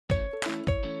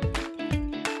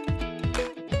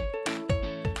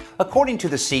According to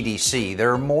the CDC,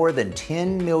 there are more than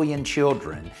 10 million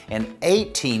children and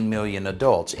 18 million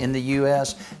adults in the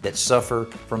U.S. that suffer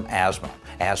from asthma.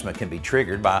 Asthma can be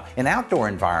triggered by an outdoor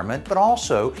environment, but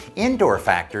also indoor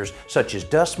factors such as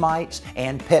dust mites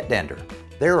and pet dander.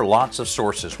 There are lots of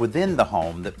sources within the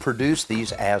home that produce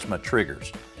these asthma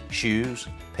triggers: shoes,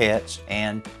 pets,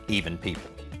 and even people.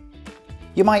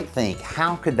 You might think,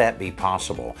 how could that be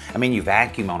possible? I mean, you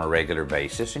vacuum on a regular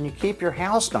basis and you keep your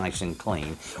house nice and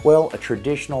clean. Well, a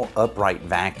traditional upright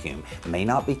vacuum may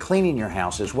not be cleaning your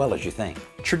house as well as you think.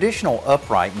 Traditional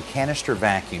upright and canister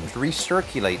vacuums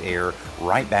recirculate air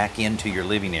right back into your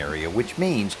living area, which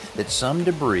means that some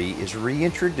debris is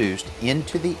reintroduced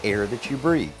into the air that you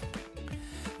breathe.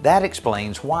 That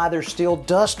explains why there's still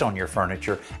dust on your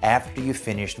furniture after you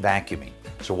finished vacuuming.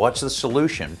 So what's the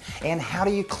solution, and how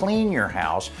do you clean your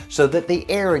house so that the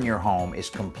air in your home is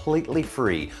completely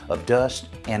free of dust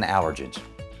and allergens?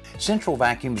 Central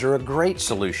vacuums are a great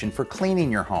solution for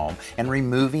cleaning your home and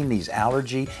removing these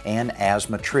allergy and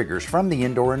asthma triggers from the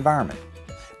indoor environment.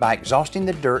 By exhausting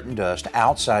the dirt and dust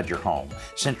outside your home,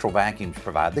 central vacuums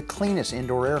provide the cleanest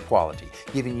indoor air quality,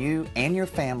 giving you and your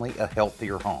family a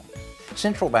healthier home.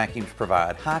 Central vacuums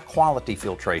provide high-quality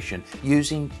filtration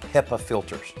using HEPA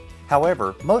filters.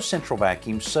 However, most central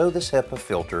vacuums sew this HEPA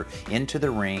filter into the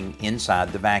ring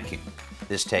inside the vacuum.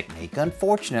 This technique,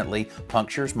 unfortunately,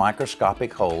 punctures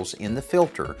microscopic holes in the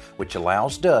filter, which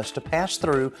allows dust to pass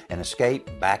through and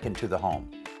escape back into the home.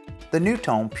 The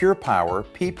NuTone PurePower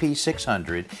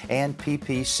PP600 and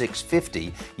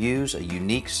PP650 use a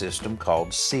unique system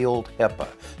called sealed HEPA,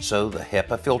 so the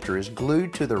HEPA filter is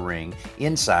glued to the ring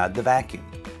inside the vacuum.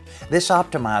 This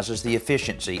optimizes the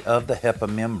efficiency of the HEPA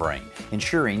membrane,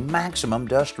 ensuring maximum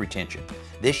dust retention.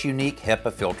 This unique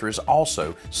HEPA filter is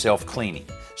also self-cleaning,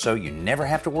 so you never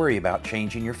have to worry about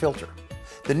changing your filter.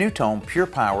 The NuTone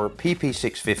PurePower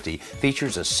PP650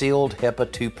 features a sealed HEPA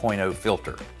 2.0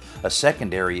 filter, a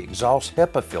secondary exhaust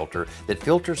HEPA filter that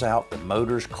filters out the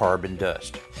motor's carbon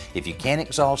dust. If you can't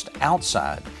exhaust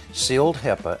outside, sealed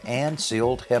HEPA and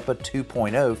sealed HEPA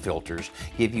 2.0 filters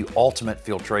give you ultimate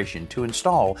filtration to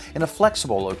install in a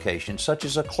flexible location such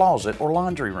as a closet or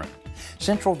laundry room.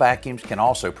 Central vacuums can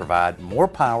also provide more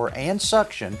power and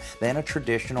suction than a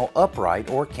traditional upright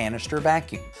or canister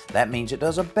vacuum. That means it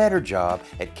does a better job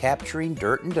at capturing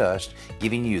dirt and dust,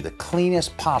 giving you the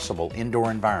cleanest possible indoor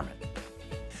environment.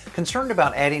 Concerned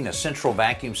about adding a central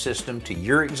vacuum system to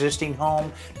your existing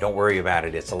home? Don't worry about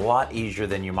it. It's a lot easier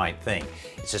than you might think.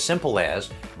 It's as simple as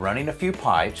running a few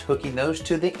pipes, hooking those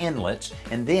to the inlets,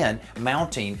 and then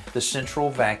mounting the central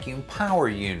vacuum power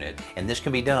unit. And this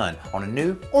can be done on a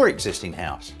new or existing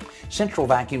house. Central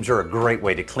vacuums are a great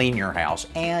way to clean your house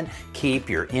and keep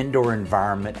your indoor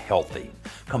environment healthy.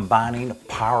 Combining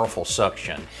powerful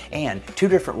suction and 2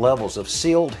 different levels of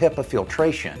sealed HEPA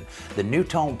filtration, the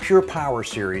NuTone PurePower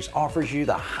series offers you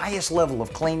the highest level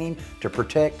of cleaning to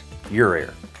protect your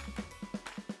air.